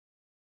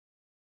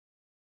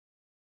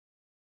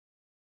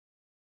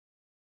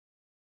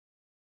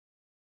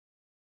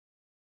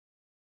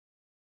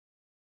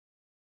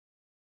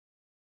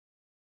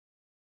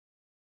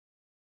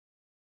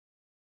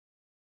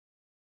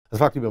As a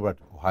faculty member at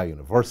Ohio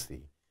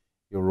University,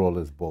 your role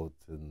is both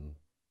in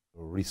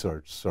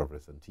research,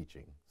 service, and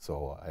teaching.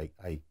 So I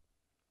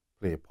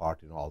play a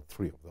part in all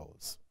three of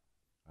those.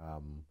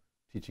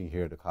 Teaching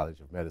here at the College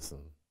of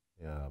Medicine,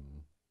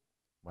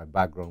 my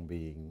background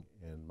being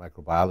in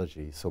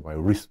microbiology, so my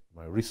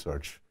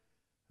research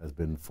has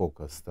been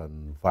focused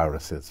on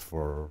viruses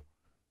for,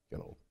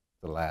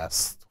 the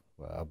last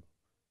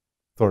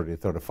 30,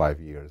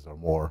 35 years or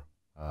more.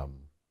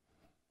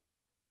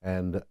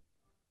 And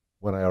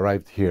when I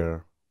arrived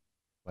here,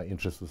 my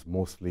interest was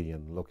mostly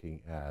in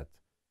looking at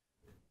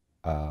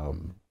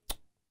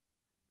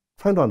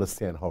trying to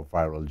understand how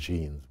viral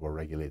genes were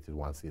regulated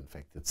once they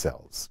infected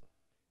cells.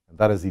 And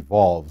that has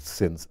evolved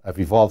since, I've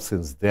evolved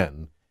since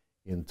then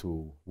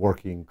into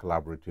working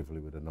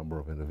collaboratively with a number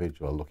of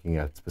individuals looking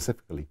at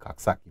specifically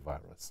Coxsackie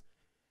virus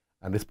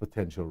and its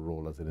potential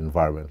role as an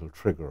environmental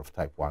trigger of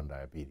type 1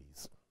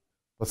 diabetes.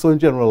 But so in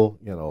general,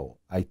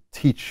 I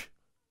teach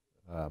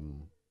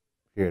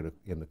here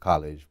in the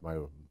college. My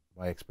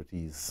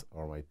expertise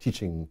or my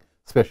teaching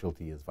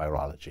specialty is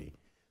virology.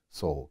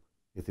 So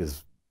it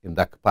is in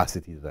that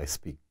capacity that I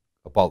speak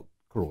about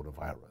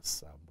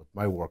coronavirus. But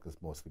my work has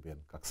mostly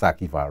been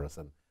Coxsackie virus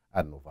and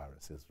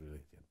adenoviruses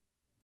related.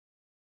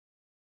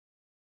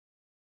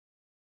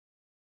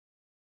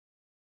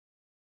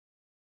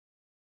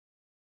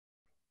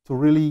 To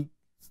really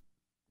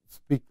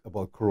speak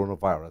about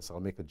coronavirus, I'll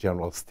make a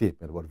general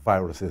statement about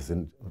viruses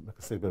in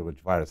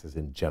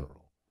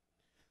general.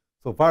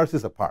 So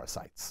viruses are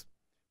parasites,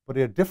 but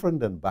they're different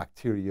than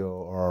bacteria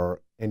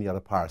or any other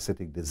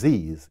parasitic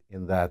disease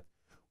in that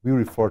we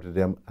refer to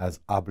them as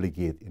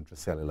obligate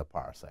intracellular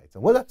parasites.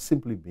 And what that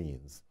simply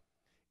means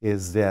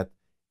is that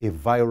a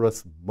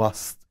virus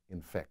must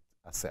infect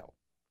a cell.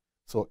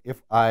 So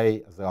if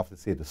I, as I often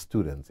say to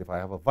students, if I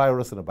have a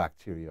virus and a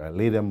bacteria, I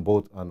lay them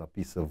both on a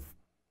piece of,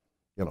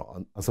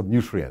 on some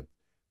nutrient,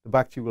 the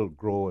bacteria will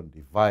grow and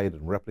divide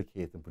and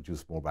replicate and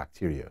produce more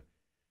bacteria.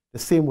 The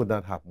same would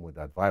not happen with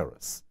that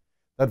virus.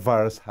 That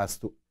virus has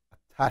to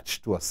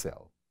attach to a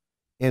cell,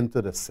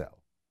 enter the cell.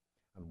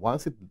 And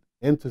once it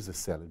enters the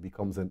cell, it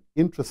becomes an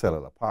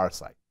intracellular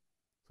parasite.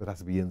 So it has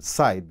to be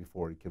inside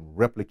before it can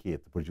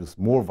replicate to produce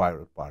more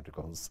viral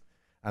particles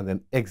and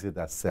then exit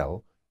that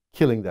cell,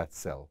 killing that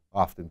cell,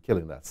 often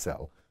killing that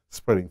cell,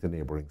 spreading to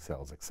neighboring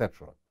cells,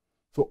 etc.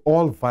 So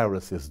all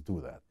viruses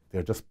do that.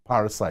 They're just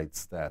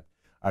parasites that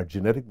are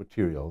genetic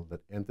material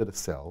that enter the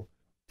cell,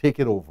 take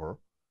it over,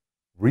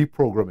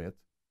 reprogram it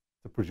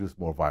to produce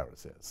more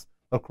viruses.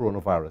 Now,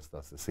 coronavirus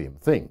does the same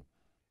thing,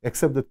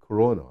 except that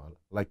corona,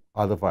 like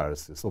other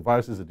viruses, so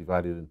viruses are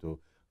divided into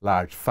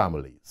large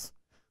families.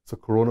 So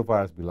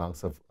coronavirus belongs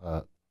to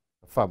a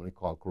family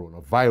called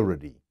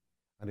coronavirinae,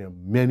 and there are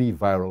many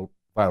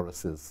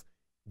viruses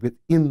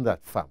within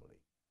that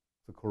family.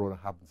 So corona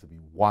happens to be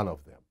one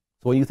of them.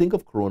 So when you think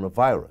of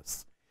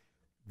coronavirus,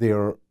 there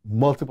are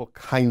multiple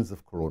kinds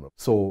of corona.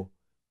 So,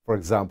 for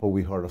example,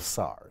 we heard of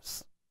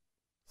SARS.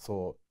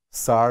 So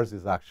SARS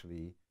is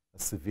actually a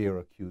severe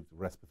acute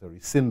respiratory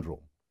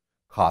syndrome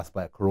caused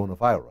by a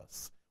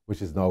coronavirus, which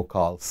is now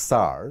called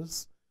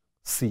SARS-CoV,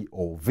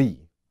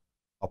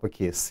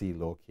 uppercase C,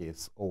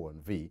 lowercase o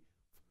and v,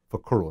 for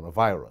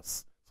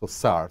coronavirus. So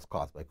SARS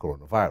caused by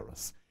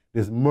coronavirus.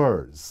 There's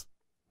MERS,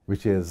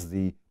 which is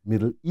the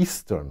Middle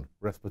Eastern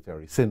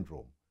respiratory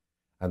syndrome,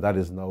 and that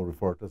is now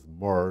referred to as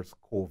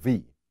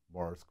MERS-CoV,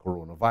 MERS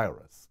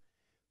coronavirus.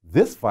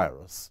 This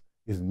virus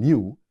is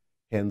new,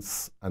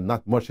 hence, and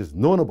not much is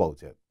known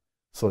about it.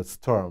 So it's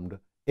termed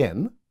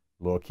N,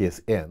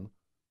 lowercase n,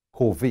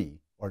 CoV,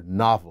 or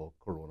novel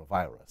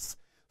coronavirus.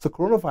 So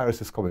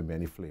coronaviruses come in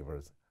many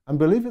flavors. And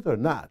believe it or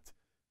not,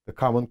 the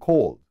common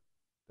cold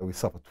that we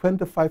suffer,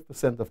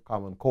 25% of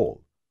common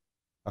cold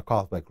are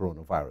caused by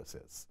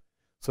coronaviruses.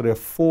 So there are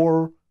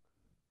 4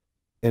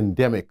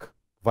 endemic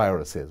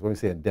viruses. When we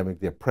say endemic,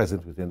 they're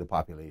present within the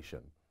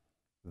population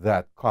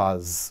that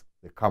cause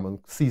the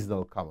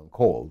seasonal common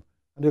cold,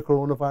 and they're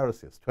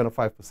coronaviruses,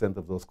 25%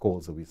 of those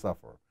colds that we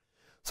suffer.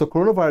 So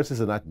coronaviruses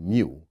are not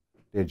new.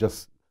 They're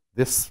just,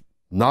 this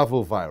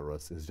novel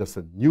virus is just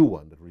a new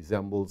one that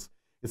resembles,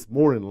 it's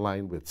more in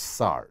line with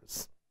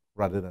SARS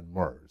rather than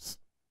MERS.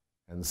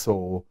 And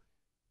so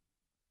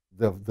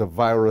the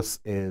virus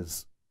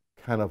is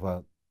kind of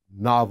a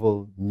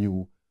novel,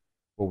 new,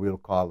 what we'll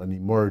call an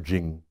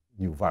emerging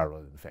new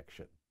viral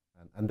infection.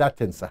 And that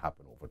tends to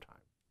happen over time.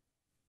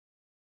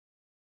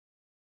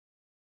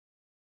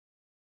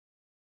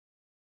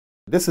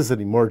 This is an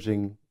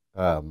emerging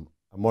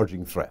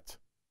threat.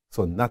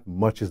 So not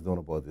much is known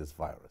about this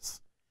virus.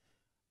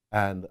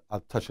 And I'll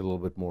touch a little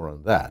bit more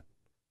on that.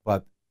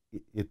 But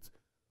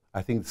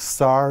I think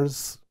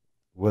SARS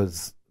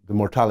was, the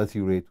mortality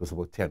rate was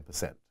about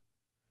 10%.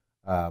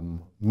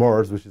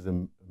 MERS, which is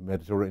a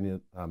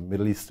Mediterranean,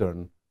 Middle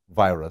Eastern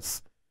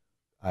virus,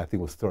 I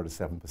think was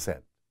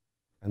 37%.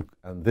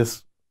 And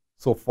this,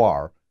 so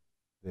far,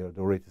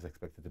 the rate is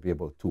expected to be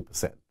about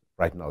 2%.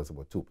 Right now it's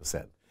about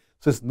 2%.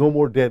 So it's no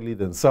more deadly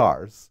than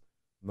SARS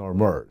nor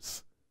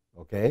MERS,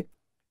 okay?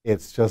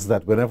 It's just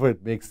that whenever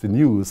it makes the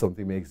news,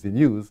 something makes the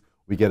news,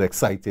 we get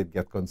excited,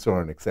 get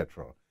concerned,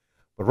 etc.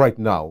 But right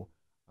now,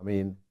 I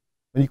mean,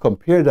 when you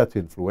compare that to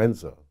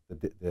influenza,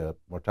 the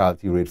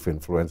mortality rate for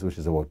influenza, which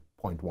is about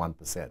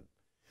 0.1%.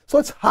 So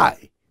it's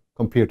high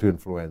compared to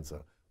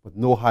influenza, but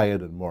no higher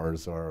than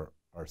MERS or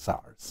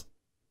SARS.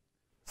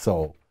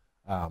 So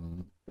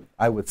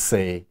I would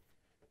say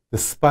the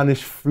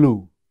Spanish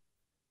flu,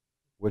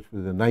 which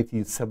was the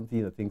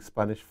 1917, I think,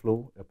 Spanish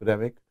flu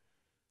epidemic,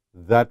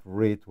 that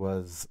rate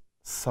was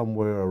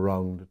somewhere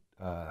around,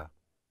 I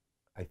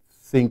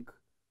think,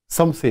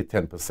 some say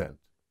 10%,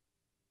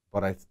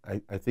 but I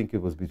think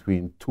it was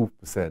between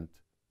 2%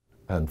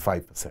 and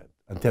 5%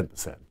 and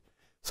 10%.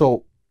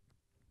 So,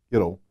 you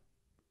know,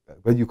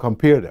 when you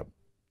compare them,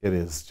 it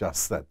is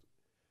just that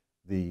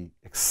the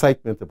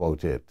excitement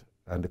about it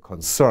and the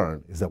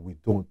concern is that we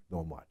don't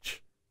know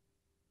much.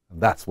 And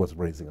that's what's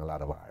raising a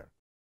lot of ire.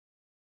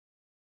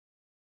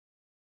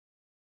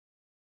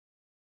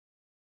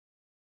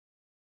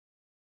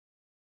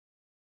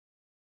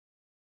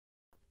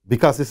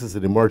 Because this is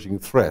an emerging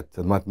threat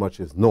and not much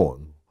is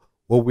known,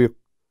 what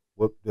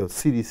the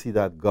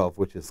cdc.gov,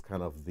 which is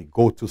kind of the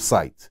go-to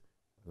site,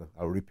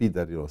 I'll repeat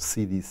that,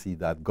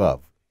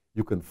 cdc.gov,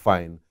 you can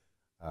find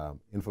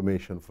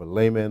information for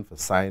laymen, for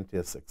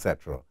scientists,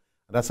 etc.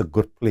 And that's a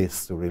good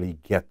place to really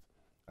get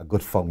a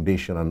good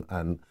foundation,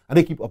 and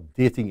they keep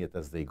updating it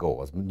as they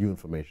go, as new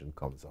information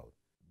comes out.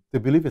 They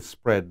believe it's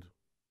spread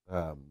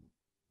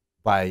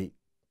by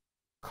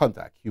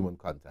contact, human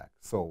contact.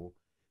 So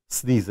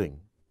sneezing,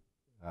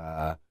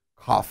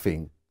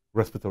 coughing,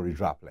 respiratory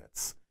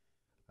droplets.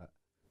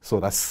 So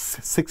that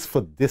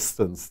 6-foot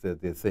distance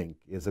that they think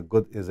is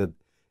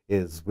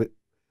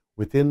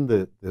within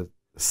the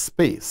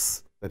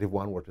space that if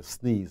one were to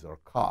sneeze or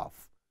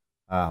cough,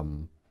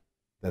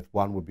 that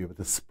one would be able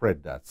to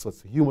spread that. So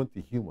it's human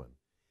to human.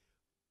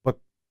 But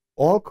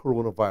all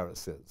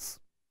coronaviruses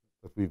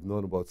that we've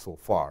known about so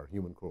far,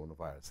 human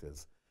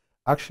coronaviruses,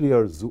 actually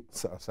are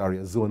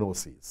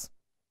zoonoses.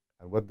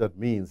 And what that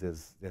means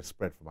is they're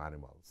spread from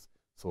animals.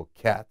 So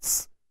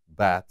cats,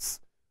 bats,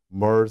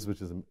 MERS,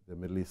 which is the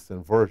Middle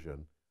Eastern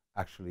version,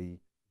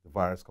 actually the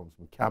virus comes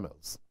from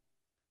camels.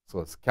 So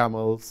it's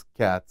camels,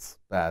 cats,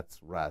 bats,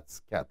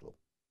 rats, cattle.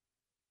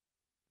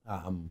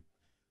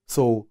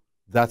 So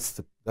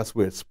that's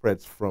where it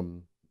spreads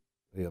from,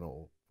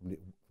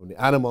 from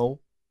the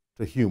animal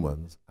to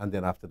humans, and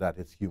then after that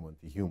it's human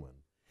to human.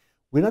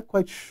 We're not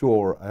quite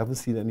sure. I haven't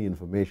seen any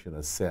information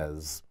that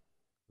says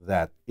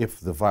that if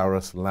the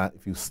virus,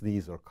 if you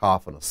sneeze or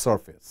cough on a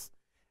surface,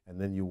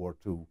 and then you were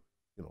to,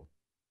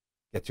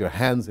 get your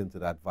hands into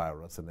that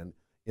virus and then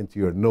into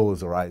your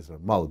nose or eyes or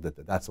mouth,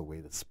 that's a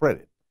way to spread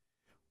it.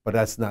 But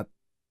that's not,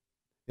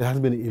 it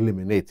hasn't been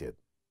eliminated.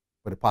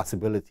 But the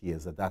possibility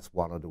is that that's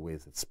one of the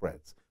ways it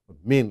spreads. But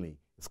mainly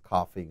it's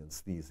coughing and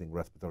sneezing,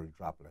 respiratory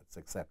droplets,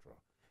 etc.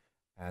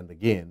 And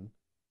again,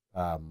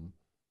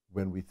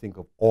 when we think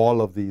of all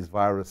of these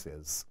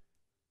viruses,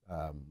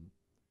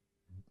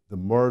 the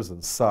MERS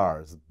and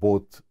SARS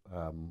both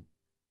are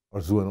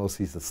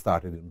zoonoses that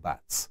started in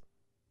bats,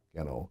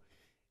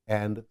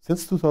 And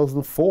since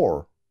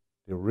 2004,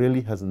 there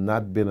really has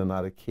not been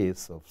another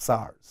case of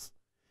SARS.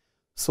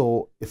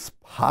 So it's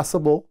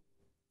possible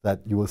that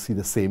you will see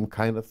the same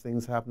kind of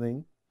things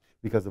happening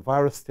because the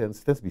virus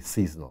tends to be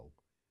seasonal.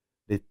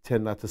 They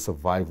tend not to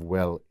survive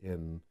well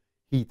in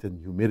heat and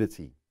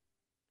humidity.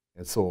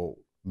 And so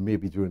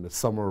maybe during the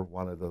summer,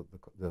 one of the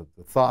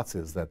thoughts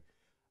is that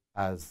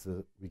as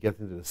we get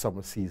into the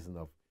summer season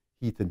of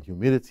heat and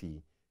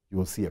humidity, you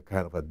will see a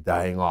kind of a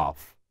dying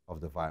off of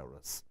the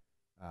virus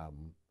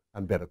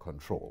and better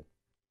control.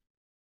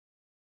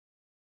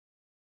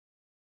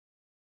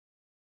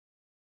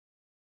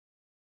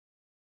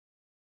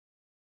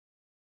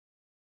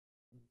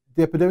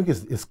 The epidemic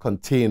is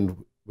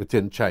contained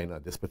within China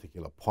at this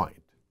particular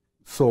point.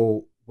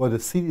 So what the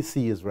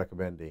CDC is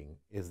recommending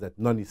is that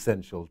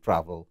non-essential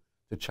travel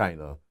to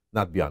China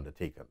not be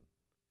undertaken.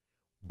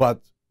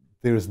 But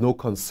there is no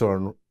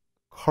concern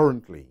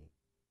currently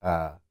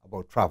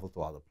about travel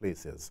to other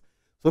places.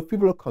 So if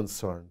people are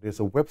concerned, there's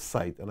a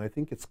website, and I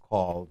think it's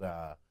called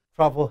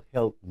Travel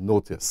Health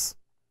Notice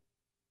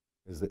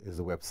is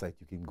the website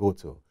you can go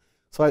to.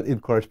 So I'd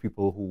encourage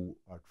people who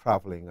are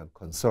traveling and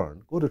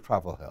concerned, go to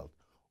Travel Health.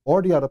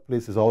 Or the other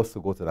place is also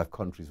go to that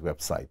country's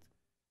website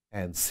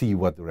and see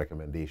what the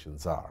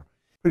recommendations are.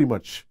 Pretty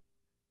much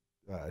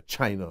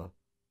China,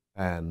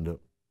 and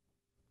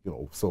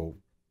so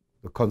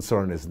the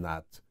concern is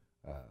not,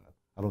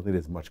 I don't think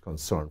there's much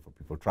concern for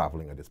people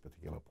traveling at this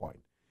particular point.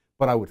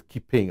 But I would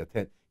keep paying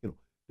attention.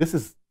 This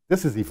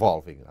is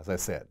evolving, as I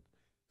said.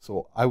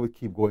 So I would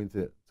keep going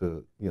to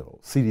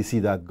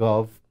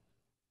cdc.gov,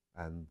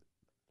 and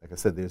like I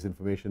said, there's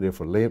information there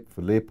for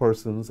lay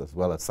persons as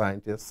well as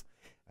scientists,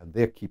 and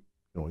they keep,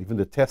 even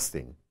the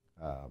testing,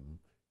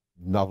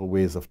 novel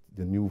ways of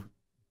the new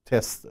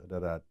tests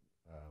that are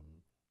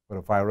for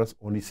the virus,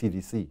 only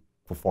CDC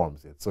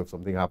performs it. So if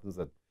something happens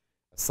at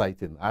a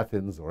site in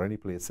Athens or any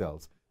place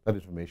else, that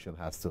information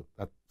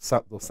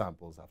those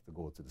samples have to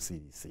go to the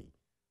CDC.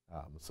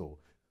 So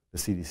the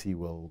CDC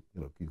will,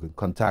 you can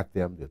contact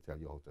them. They'll tell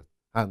you how to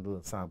handle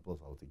the samples,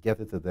 how to get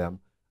it to them,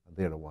 and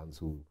they're the ones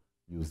who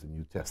use the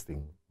new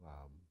testing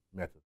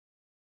method.